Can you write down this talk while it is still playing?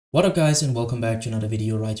What up guys, and welcome back to another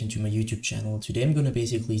video right into my YouTube channel. Today I'm gonna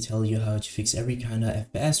basically tell you how to fix every kind of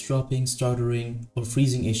FPS dropping, stuttering or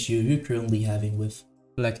freezing issue you're currently having with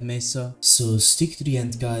Black Mesa. So stick to the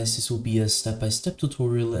end guys, this will be a step-by-step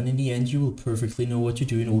tutorial and in the end you will perfectly know what to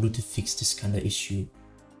do in order to fix this kind of issue.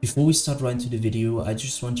 Before we start right into the video, I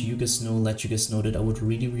just want to let you guys know that I would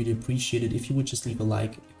really appreciate it if you would just leave a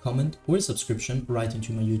like, a comment or a subscription right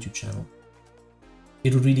into my YouTube channel.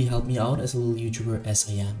 It would really help me out as a little YouTuber as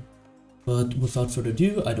I am. But without further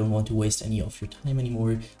ado, I don't want to waste any of your time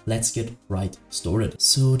anymore. Let's get right started.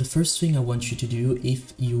 So the first thing I want you to do,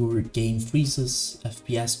 if your game freezes,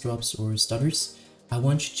 FPS drops or stutters, I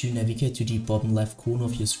want you to navigate to the bottom left corner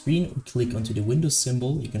of your screen or click onto the Windows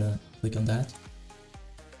symbol. You're gonna click on that.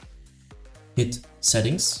 Hit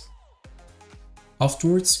Settings.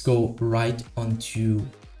 Afterwards, go right onto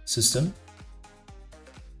System.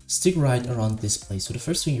 Stick right around display. So the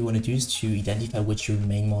first thing you want to do is to identify which your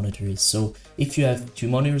main monitor is. So if you have two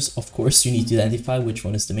monitors, of course you need to identify which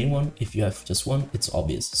one is the main one. If you have just one, it's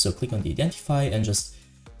obvious. So click on the identify and just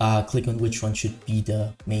click on which one should be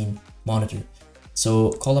the main monitor.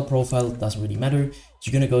 So color profile doesn't really matter.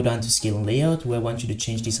 You're gonna go down to scale and layout, where I want you to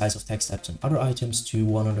change the size of text tabs and other items to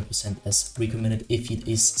 100% as recommended if it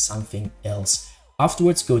is something else.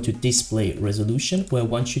 Afterwards, go to display resolution, where I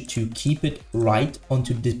want you to keep it right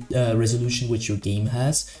onto the resolution which your game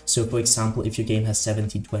has. So for example, if your game has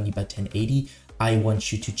 1720 by 1080, I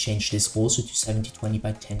want you to change this also to 1720 by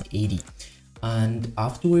 1080. And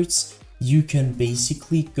afterwards, you can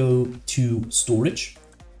basically go to storage.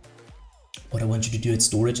 What I want you to do at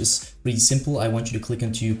storage is really simple. I want you to click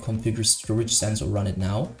onto configure storage sensor, run it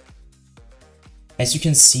now. As you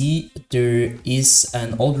can see, there is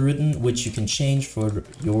an algorithm which you can change for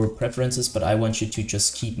your preferences, but I want you to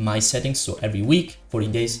just keep my settings. So every week,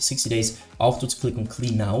 14 days, 60 days, afterwards click on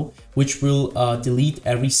clean now, which will delete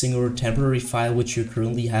every single temporary file which you're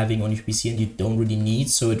currently having on your PC and you don't really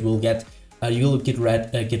need. So it will get, you'll get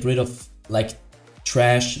rid of like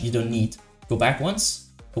trash you don't need. Go back once.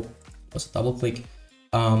 Oh, was a double click.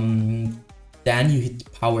 Then you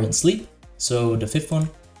hit power and sleep. So the fifth one,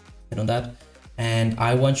 hit on that. And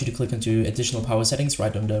I want you to click onto additional power settings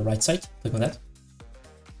right on the right side. Click on that.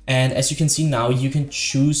 And as you can see now, you can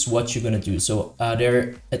choose what you're going to do. So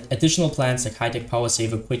there are additional plans like high-tech power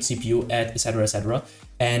saver, quick CPU, add, etc, etc.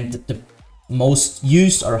 And the most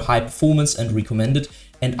used are high performance and recommended.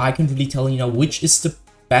 And I can really tell you now which is the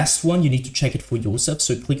best one. You need to check it for yourself.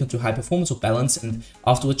 So click onto high performance or balance and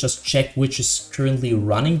afterwards just check which is currently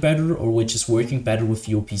running better or which is working better with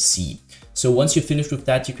your PC. So once you're finished with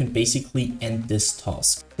that, you can basically end this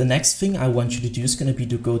task. The next thing I want you to do is going to be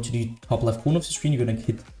to go to the top left corner of the screen. You're going to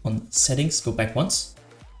hit on settings, go back once,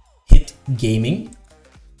 hit gaming.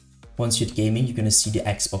 Once you hit gaming, you're going to see the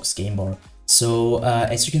Xbox game bar. So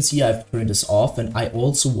as you can see, I've turned this off and I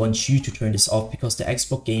also want you to turn this off because the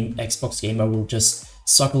Xbox game bar will just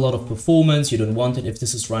suck a lot of performance. You don't want it if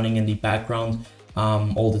this is running in the background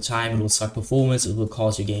all the time. It will suck performance. It will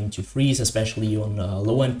cause your game to freeze, especially on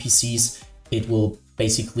low-end PCs. It will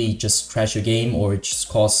basically just crash your game or just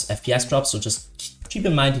cause FPS drops. So just keep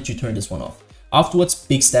in mind that you turn this one off. Afterwards,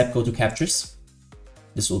 big step, go to captures.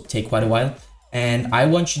 This will take quite a while. And I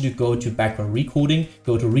want you to go to background recording,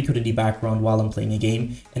 go to record in the background while I'm playing a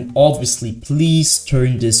game. And obviously, please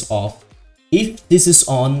turn this off. If this is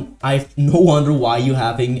on, I no wonder why you're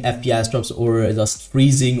having FPS drops or just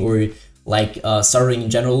freezing or like stuttering in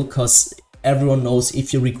general, because everyone knows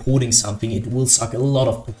if you're recording something, it will suck a lot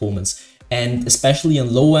of performance. And especially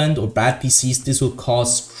on low end or bad PCs, this will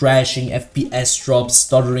cause crashing, FPS drops,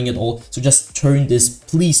 stuttering at all. So just turn this,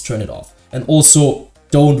 please turn it off. And also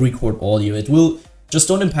don't record audio. It will just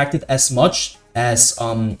don't impact it as much as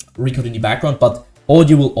recording the background, but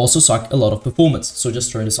audio will also suck a lot of performance. So just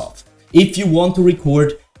turn this off. If you want to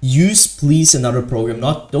record, use please another program.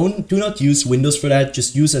 Do not use Windows for that.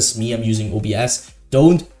 Just use as me. I'm using OBS.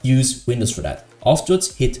 Don't use Windows for that.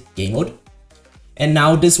 Afterwards, hit game mode. And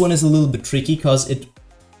now this one is a little bit tricky because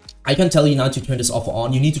I can tell you now to turn this off or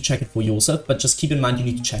on. You need to check it for yourself, but just keep in mind you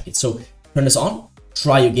need to check it. So turn this on,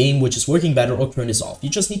 try your game which is working better, or turn this off. You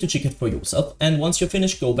just need to check it for yourself. And once you're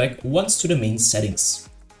finished, go back once to the main settings.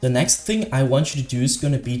 The next thing I want you to do is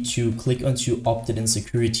going to be to click onto opt-in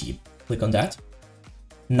security. Click on that.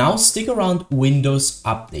 Now stick around Windows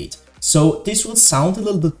Update. So this will sound a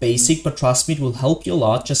little bit basic, but trust me, it will help you a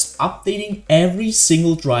lot. Just updating every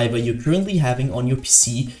single driver you're currently having on your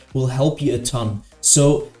PC will help you a ton.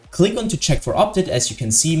 So click on to check for update. As you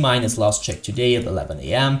can see, mine is last checked today at 11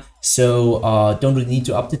 AM. So don't really need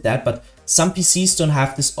to update that, but some PCs don't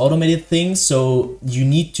have this automated thing. So you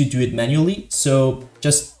need to do it manually. So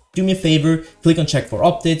just do me a favor, click on check for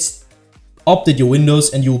updates, update your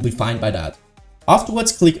Windows, and you will be fine by that.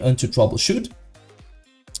 Afterwards, click onto troubleshoot.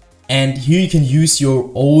 And here you can use your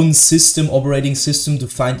own system, operating system, to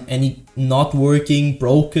find any not working,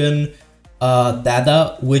 broken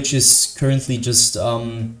data, which is currently just,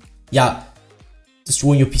 yeah,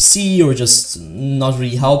 destroying your PC or just not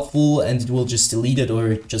really helpful, and it will just delete it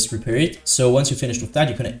or just repair it. So once you're finished with that,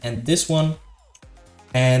 you're gonna end this one.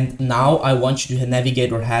 And now I want you to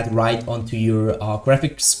navigate or head right onto your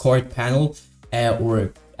graphics card panel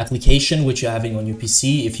or application which you're having on your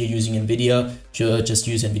PC. If you're using NVIDIA, just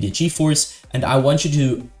use NVIDIA GeForce. And I want you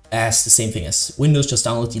to ask the same thing as Windows, just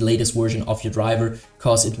download the latest version of your driver,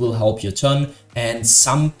 because it will help you a ton. And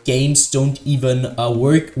some games don't even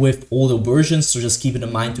work with older versions, so just keep it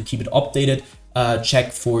in mind to keep it updated.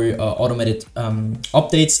 Check for automated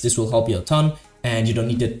updates. This will help you a ton, and you don't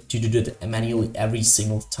need to do that manually every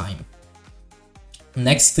single time.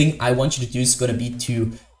 Next thing I want you to do is going to be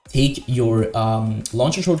to take your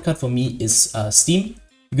launcher shortcut. For me is Steam.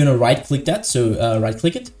 You're gonna right click that, so right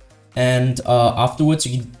click it, and afterwards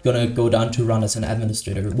you're gonna go down to run as an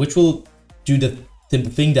administrator, which will do the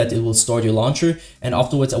simple thing that it will start your launcher. And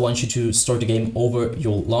afterwards I want you to start the game over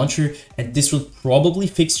your launcher, and this will probably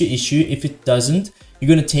fix your issue. If it doesn't, you're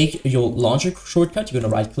gonna take your launcher shortcut, you're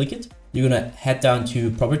gonna right click it, you're gonna head down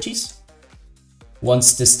to properties.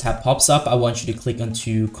 Once this tab pops up, I want you to click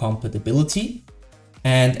onto compatibility.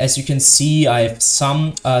 And as you can see, I have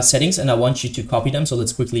some settings and I want you to copy them. So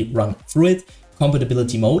let's quickly run through it.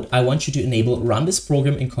 Compatibility mode. I want you to enable run this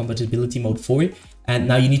program in compatibility mode 4. And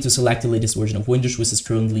now you need to select the latest version of Windows, which is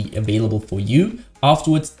currently available for you.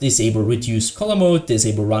 Afterwards, disable reduce color mode,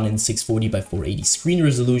 disable run in 640 by 480 screen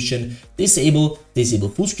resolution, disable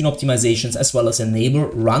full screen optimizations, as well as enable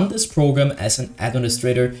run this program as an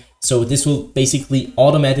administrator. So this will basically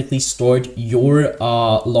automatically start your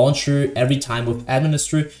launcher every time with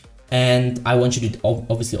administrator. And I want you to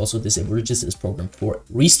obviously also disable register this program for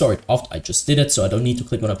restart. After I just did it, so I don't need to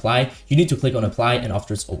click on apply. You need to click on apply, and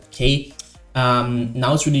after it's okay.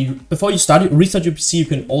 Now it's really, before you restart your PC, you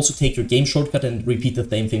can also take your game shortcut and repeat the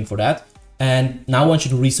same thing for that. And now I want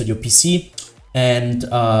you to restart your PC, and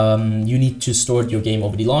you need to start your game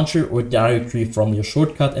over the launcher or directly from your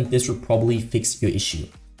shortcut, and this will probably fix your issue.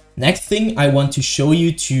 Next thing I want to show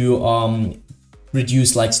you to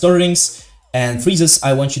reduce like stutterings and freezes,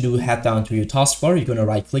 I want you to head down to your taskbar. You're gonna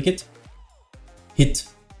right click it, hit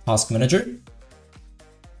task manager.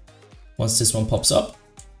 Once this one pops up,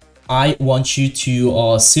 I want you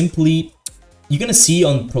to simply, you're gonna see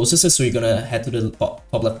on processes, so you're gonna head to the top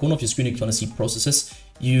left corner of your screen, you're gonna see processes,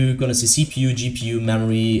 you're gonna see CPU, GPU,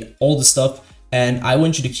 memory, all the stuff, and I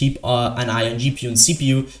want you to keep an eye on GPU and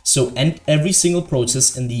CPU, so end every single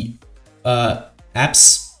process in the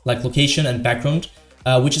apps, like location and background,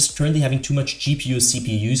 which is currently having too much GPU,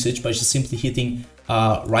 CPU usage, by just simply hitting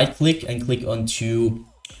right click and click onto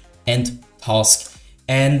end task.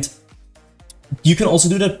 And you can also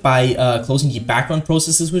do that by closing the background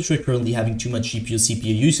processes, which are currently having too much GPU,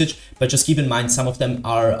 CPU usage, but just keep in mind some of them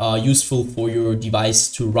are useful for your device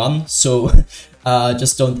to run, so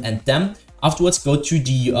just don't end them. Afterwards, go to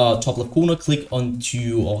the top left corner, click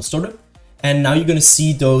onto Startup, and now you're gonna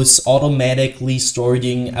see those automatically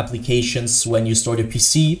starting applications when you start your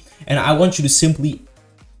PC, and I want you to simply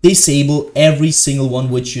disable every single one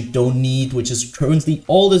which you don't need, which is currently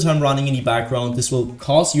all the time running in the background. This will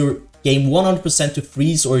cause your game 100% to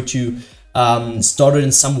freeze or to stutter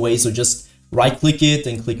in some way, so just right click it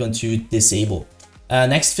and click onto disable.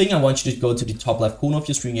 Next thing, I want you to go to the top left corner of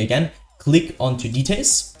your screen again, click onto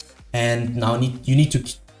details, and now you need to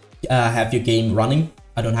have your game running.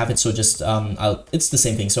 I don't have it, so just it's the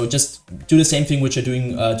same thing, so just do the same thing which you're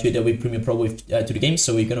doing to Adobe Premiere Pro with to the game.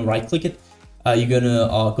 So you're gonna right click it, you're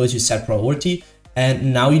gonna go to set priority,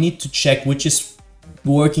 and now you need to check which is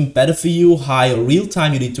working better for you, high or real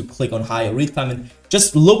time. You need to click on high or real time and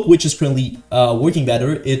just look which is currently working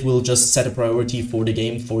better. It will just set a priority for the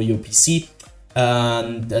game for your PC,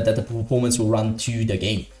 and that the performance will run to the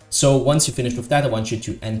game. So once you finish with that, I want you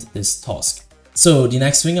to end this task. So the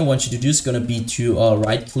next thing I want you to do is going to be to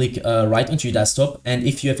right click right onto your desktop, and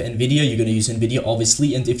if you have NVIDIA, you're going to use NVIDIA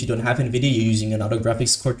obviously, and if you don't have NVIDIA, you're using another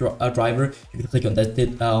graphics card driver, you can click on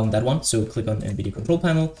that one. So click on NVIDIA control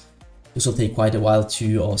panel. This will take quite a while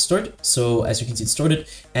to start. So as you can see, it started.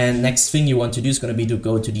 And next thing you want to do is going to be to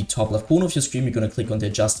go to the top left corner of your screen. You're going to click on the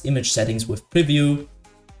adjust image settings with preview.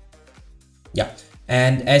 Yeah,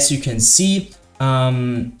 and as you can see,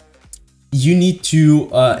 you need to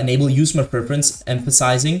enable use my preference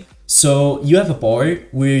emphasizing. So you have a bar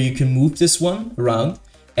where you can move this one around,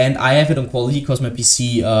 and I have it on quality because my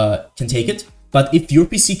PC can take it. But if your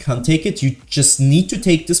PC can't take it, you just need to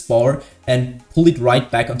take this bar and pull it right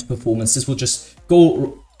back onto performance. This will just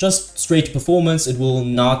go just straight to performance. It will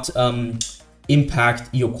not impact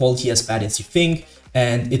your quality as bad as you think,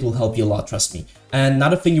 and it will help you a lot, trust me. And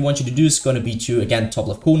another thing you want you to do is going to be to, again, top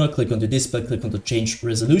left corner, click on the display, click on the change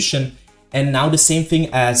resolution. And now the same thing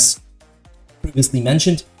as previously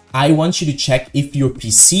mentioned, I want you to check if your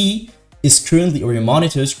PC is currently, or your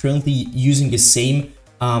monitor is currently using the same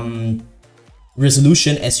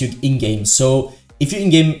resolution as your in-game. So if you're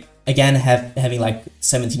in-game, again, having like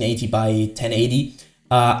 1780 by 1080,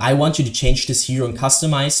 I want you to change this here on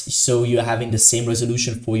customize, so you're having the same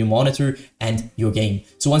resolution for your monitor and your game.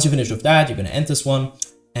 So once you finish with that, you're going to end this one.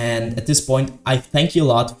 And at this point, I thank you a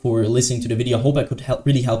lot for listening to the video. I hope I could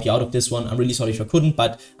really help you out of this one. I'm really sorry if I couldn't,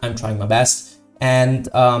 but I'm trying my best. And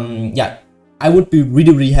yeah, I would be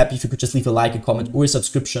really happy if you could just leave a like, a comment, or a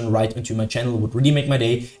subscription right into my channel. It would really make my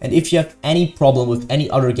day. And if you have any problem with any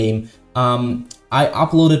other game, I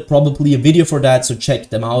uploaded probably a video for that, so check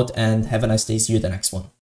them out and have a nice day. See you at the next one.